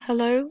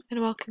Hello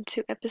and welcome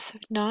to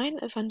episode 9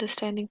 of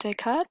Understanding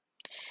Descartes.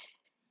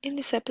 In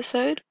this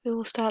episode, we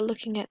will start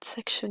looking at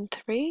section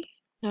 3,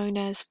 known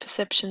as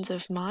Perceptions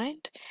of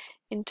Mind,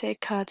 in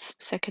Descartes'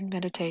 second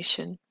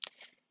meditation.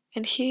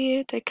 And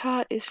here,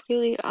 Descartes is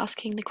really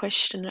asking the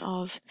question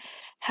of,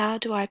 how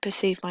do I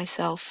perceive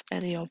myself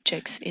and the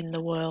objects in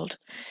the world?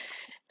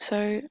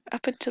 So,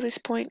 up until this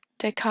point,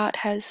 Descartes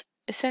has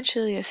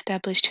essentially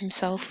established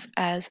himself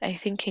as a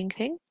thinking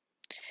thing,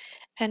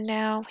 and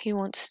now he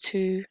wants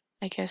to,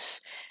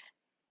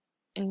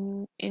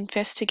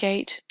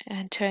 investigate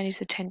and turn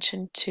his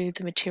attention to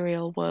the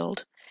material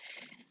world.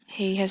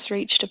 He has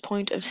reached a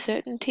point of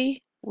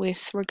certainty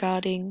with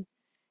regarding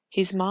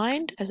his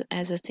mind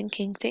as a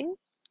thinking thing,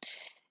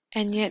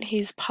 and yet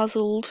he's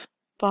puzzled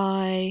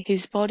by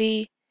his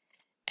body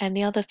and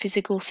the other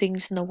physical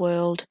things in the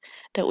world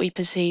that we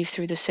perceive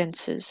through the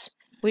senses,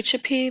 which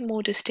appear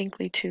more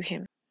distinctly to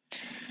him.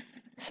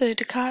 So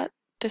Descartes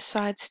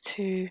decides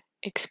to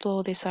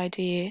explore this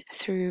idea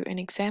through an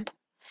example,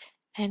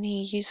 and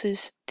he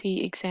uses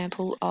the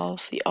example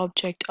of the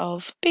object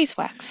of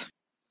beeswax.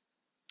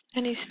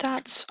 And he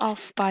starts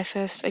off by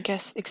first,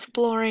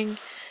 exploring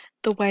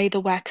the way the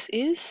wax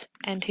is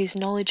and his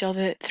knowledge of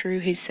it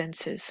through his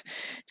senses.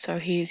 So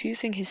he is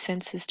using his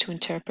senses to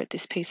interpret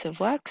this piece of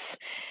wax,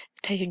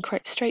 taken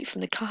straight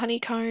from the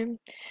honeycomb.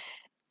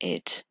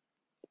 It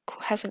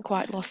hasn't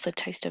quite lost the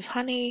taste of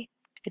honey.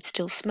 It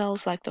still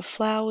smells like the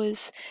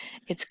flowers.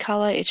 Its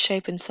colour, its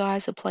shape and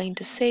size are plain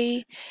to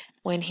see.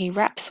 When he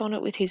raps on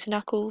it with his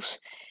knuckles,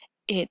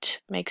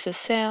 it makes a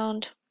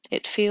sound.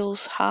 It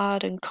feels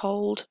hard and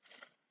cold.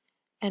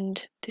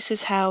 And this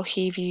is how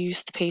he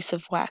views the piece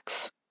of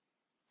wax.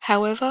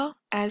 However,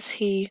 as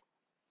he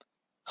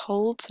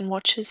holds and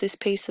watches this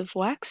piece of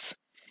wax,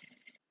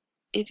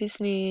 it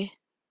is near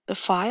the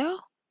fire,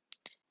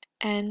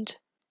 and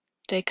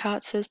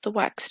Descartes says the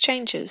wax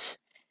changes.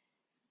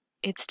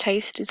 Its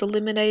taste is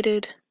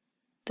eliminated,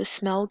 the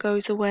smell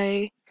goes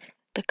away,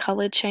 the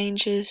colour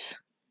changes,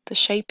 the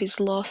shape is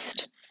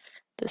lost,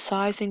 the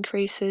size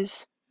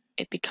increases,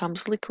 it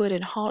becomes liquid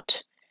and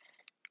hot,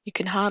 you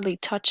can hardly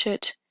touch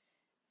it,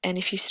 and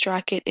if you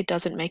strike it, it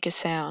doesn't make a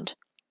sound.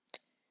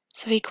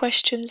 So he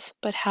questions,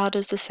 but how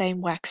does the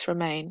same wax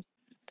remain?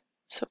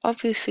 So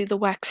obviously the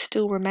wax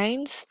still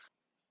remains,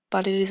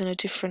 but it is in a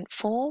different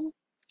form.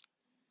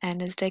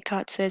 And as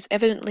Descartes says,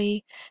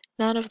 evidently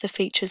none of the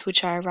features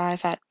which I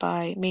arrive at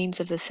by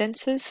means of the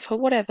senses, for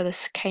whatever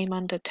this came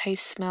under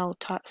taste, smell,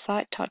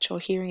 sight, touch, or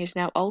hearing is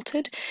now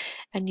altered,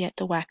 and yet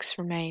the wax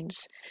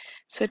remains.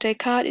 So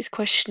Descartes is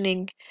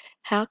questioning,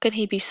 how can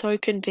he be so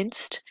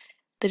convinced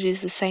that it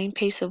is the same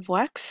piece of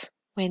wax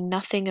when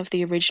nothing of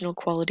the original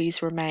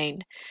qualities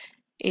remain?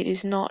 It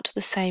is not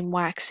the same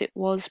wax it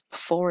was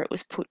before it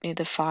was put near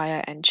the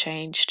fire and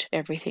changed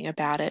everything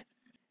about it.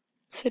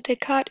 So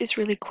Descartes is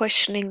really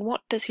questioning,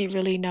 what does he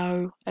really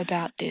know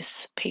about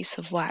this piece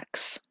of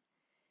wax?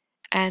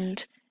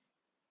 And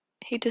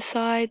he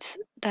decides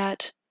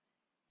that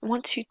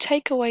once you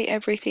take away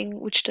everything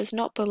which does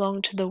not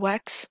belong to the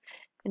wax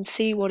and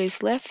see what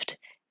is left,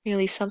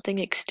 merely something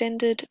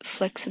extended,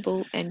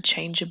 flexible, and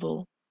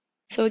changeable.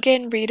 So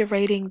again,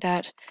 reiterating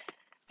that,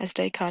 as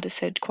Descartes has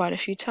said quite a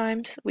few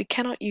times, we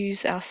cannot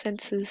use our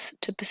senses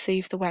to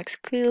perceive the wax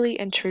clearly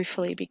and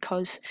truthfully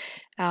because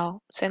our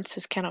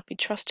senses cannot be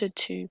trusted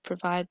to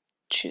provide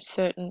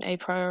certain a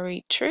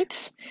priori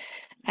truths.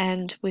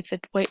 And with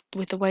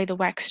the way the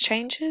wax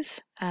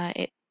changes,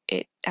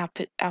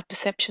 our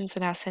perceptions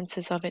and our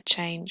senses of it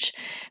change.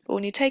 But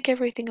when you take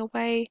everything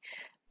away,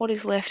 what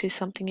is left is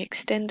something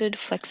extended,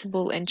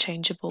 flexible, and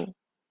changeable.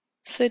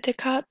 So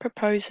Descartes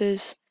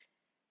proposes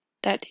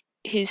that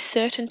his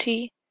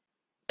certainty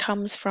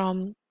comes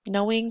from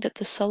knowing that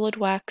the solid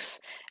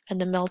wax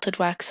and the melted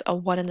wax are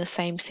one and the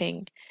same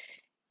thing,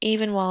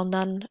 even while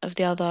none of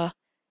the other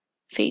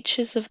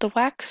features of the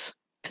wax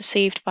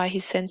perceived by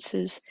his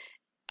senses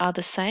are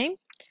the same.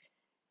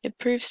 It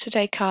proves to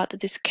Descartes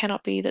that this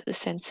cannot be that the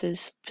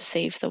senses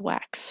perceive the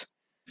wax.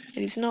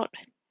 It is not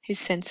his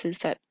senses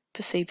that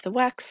perceive the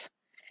wax,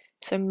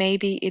 so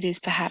maybe it is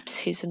perhaps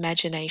his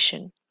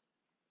imagination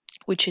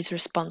which is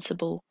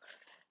responsible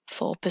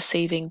for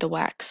perceiving the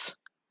wax.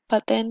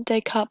 But then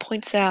Descartes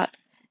points out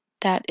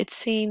that it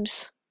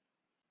seems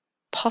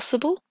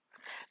possible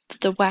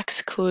that the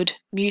wax could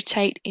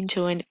mutate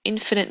into an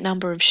infinite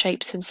number of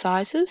shapes and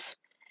sizes,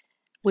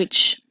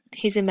 which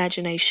his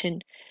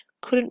imagination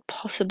couldn't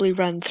possibly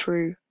run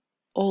through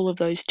all of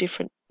those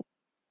different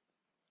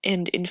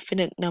and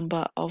infinite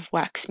number of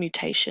wax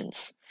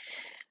mutations.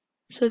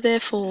 So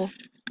therefore,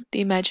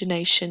 the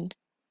imagination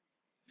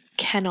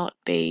cannot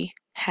be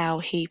how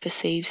he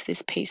perceives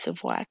this piece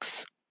of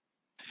wax.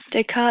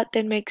 Descartes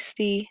then makes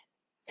the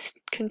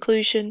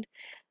conclusion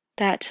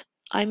that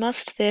I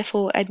must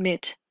therefore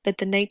admit that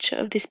the nature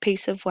of this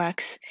piece of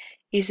wax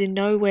is in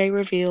no way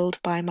revealed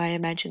by my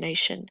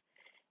imagination,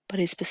 but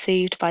is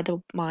perceived by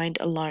the mind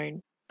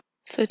alone.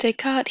 So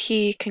Descartes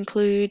here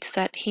concludes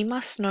that he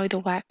must know the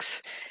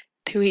wax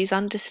through his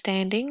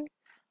understanding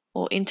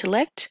or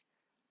intellect,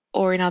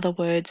 or in other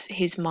words,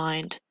 his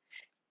mind.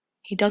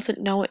 He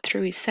doesn't know it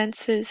through his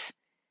senses,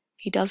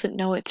 he doesn't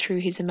know it through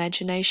his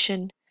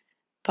imagination,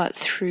 but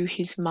through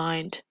his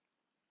mind.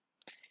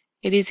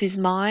 It is his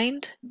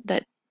mind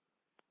that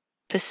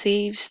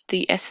perceives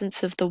the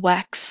essence of the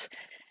wax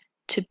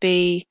to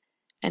be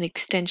an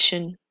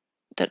extension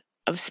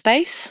of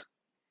space,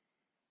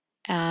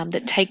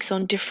 that takes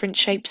on different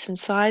shapes and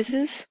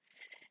sizes,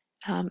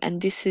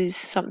 and this is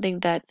something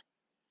that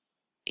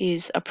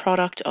is a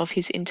product of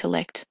his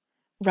intellect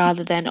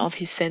rather than of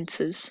his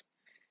senses.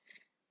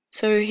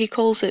 So he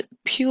calls it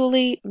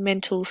purely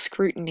mental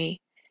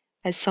scrutiny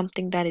as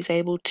something that is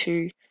able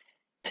to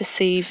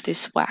perceive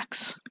this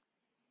wax.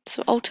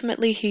 So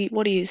ultimately,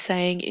 what he is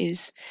saying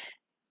is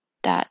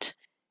that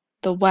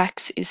the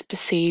wax is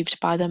perceived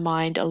by the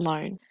mind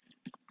alone.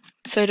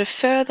 So to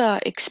further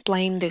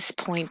explain this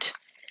point,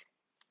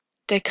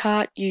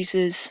 Descartes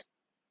uses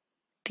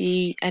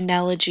the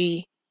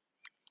analogy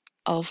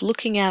of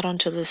looking out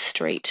onto the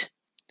street,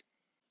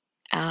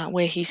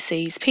 where he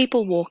sees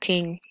people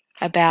walking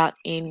about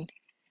in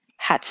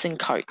hats and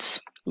coats,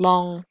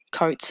 long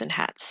coats and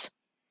hats.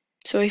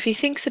 So if he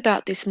thinks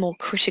about this more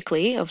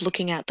critically, of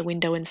looking out the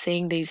window and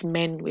seeing these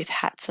men with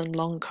hats and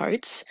long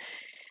coats,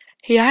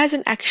 he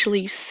hasn't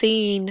actually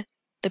seen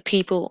the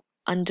people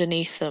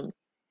underneath them,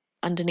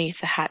 underneath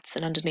the hats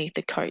and underneath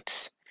the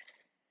coats.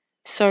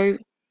 So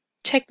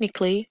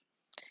technically,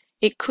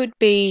 it could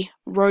be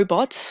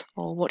robots,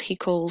 or what he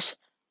calls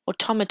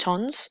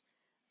automatons,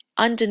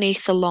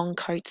 underneath the long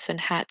coats and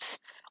hats,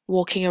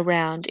 walking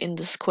around in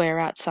the square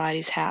outside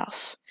his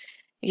house.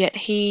 Yet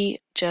he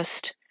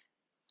just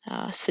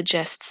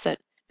suggests that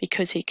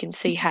because he can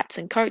see hats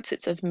and coats,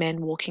 it's of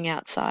men walking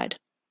outside.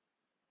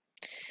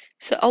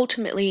 So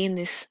ultimately, in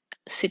this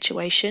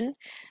situation,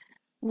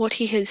 what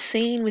he has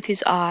seen with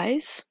his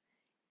eyes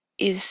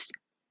is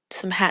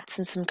some hats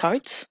and some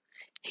coats.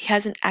 He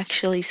hasn't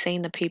actually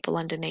seen the people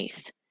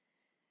underneath.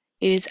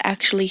 It is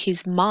actually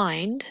his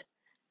mind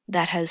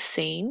that has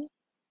seen,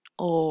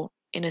 or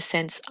in a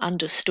sense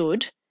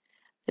understood,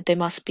 that there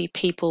must be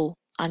people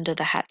under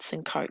the hats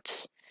and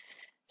coats.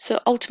 So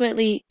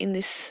ultimately, in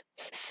this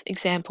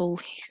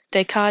example,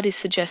 Descartes is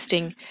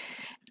suggesting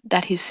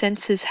that his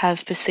senses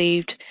have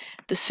perceived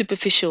the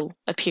superficial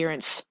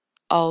appearance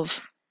of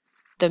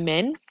the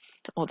men,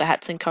 or the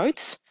hats and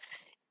coats,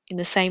 in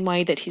the same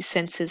way that his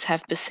senses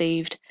have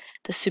perceived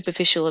the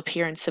superficial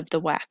appearance of the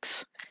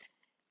wax.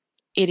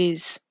 It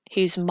is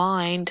his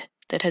mind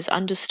that has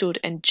understood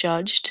and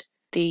judged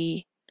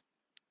the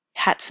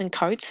hats and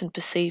coats and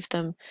perceived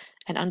them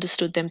and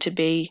understood them to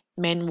be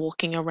men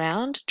walking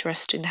around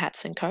dressed in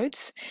hats and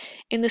coats.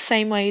 In the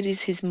same way, it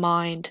is his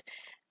mind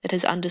that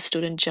has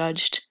understood and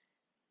judged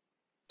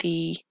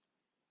the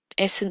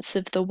essence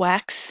of the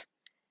wax,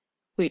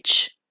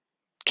 which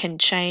can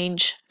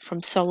change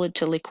from solid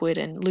to liquid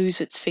and lose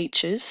its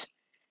features.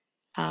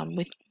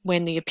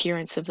 When the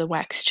appearance of the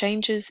wax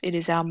changes, it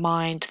is our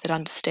mind that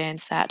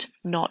understands that,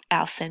 not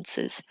our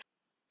senses.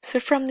 So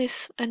from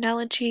this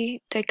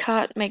analogy,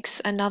 Descartes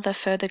makes another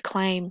further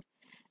claim,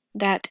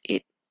 that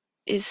it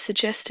is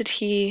suggested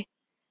here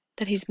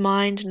that his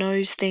mind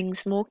knows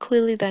things more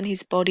clearly than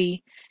his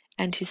body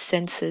and his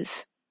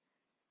senses,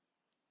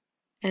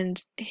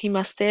 and he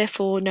must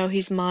therefore know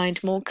his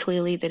mind more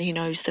clearly than he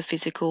knows the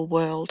physical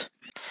world.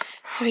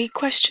 So he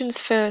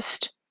questions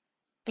first,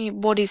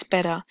 what is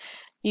better,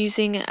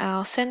 using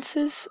our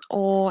senses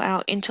or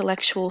our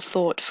intellectual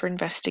thought for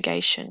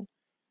investigation?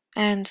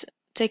 And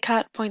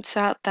Descartes points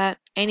out that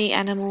any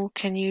animal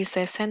can use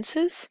their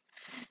senses,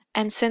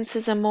 and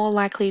senses are more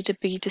likely to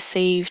be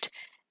deceived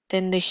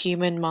than the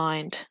human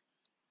mind.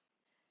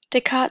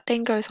 Descartes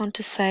then goes on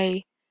to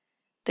say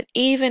that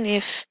even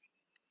if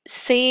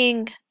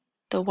seeing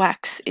the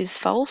wax is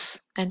false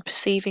and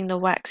perceiving the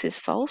wax is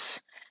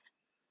false,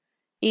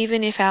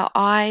 even if our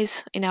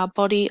eyes in our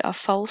body are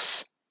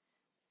false,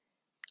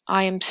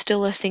 I am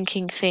still a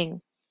thinking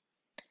thing.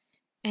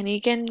 And he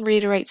again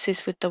reiterates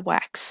this with the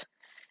wax.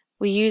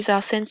 We use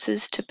our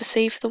senses to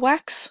perceive the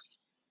wax.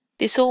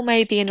 This all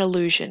may be an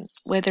illusion,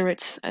 whether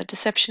it's a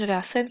deception of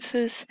our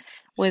senses,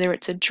 whether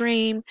it's a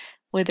dream,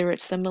 whether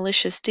it's the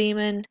malicious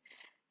demon.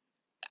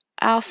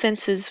 Our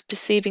senses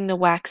perceiving the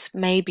wax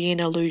may be an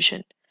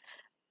illusion.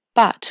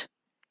 But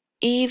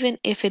even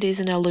if it is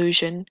an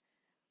illusion,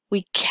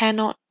 we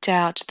cannot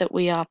doubt that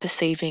we are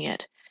perceiving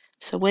it.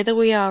 So whether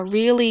we are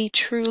really,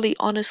 truly,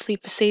 honestly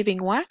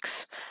perceiving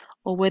wax,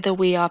 or whether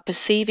we are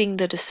perceiving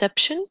the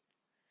deception,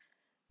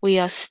 we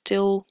are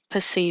still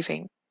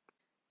perceiving.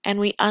 And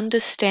we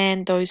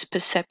understand those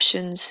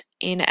perceptions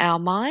in our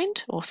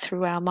mind or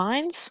through our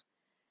minds.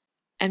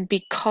 And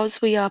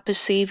because we are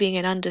perceiving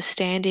and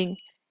understanding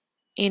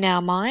in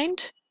our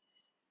mind,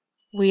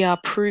 we are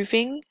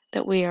proving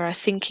that we are a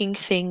thinking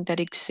thing that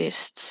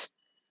exists.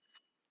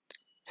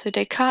 So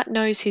Descartes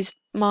knows his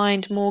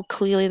mind more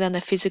clearly than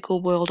the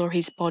physical world or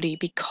his body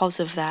because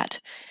of that.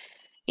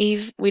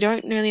 We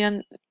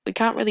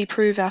can't really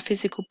prove our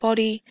physical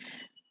body.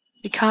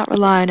 We can't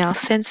rely on our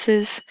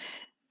senses.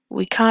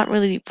 We can't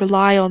really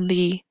rely on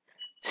the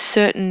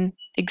certain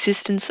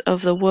existence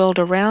of the world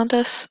around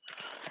us.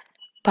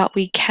 but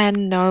we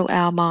can know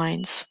our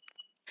minds.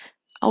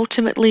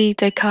 Ultimately,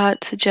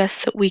 Descartes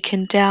suggests that we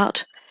can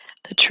doubt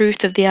the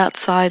truth of the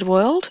outside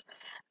world,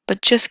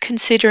 but just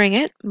considering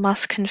it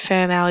must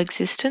confirm our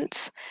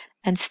existence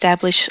and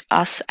establish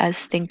us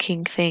as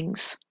thinking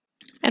things.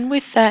 And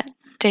with that,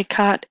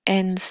 Descartes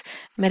ends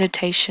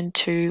meditation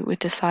 2 with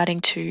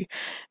deciding to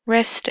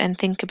rest and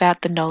think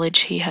about the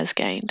knowledge he has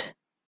gained.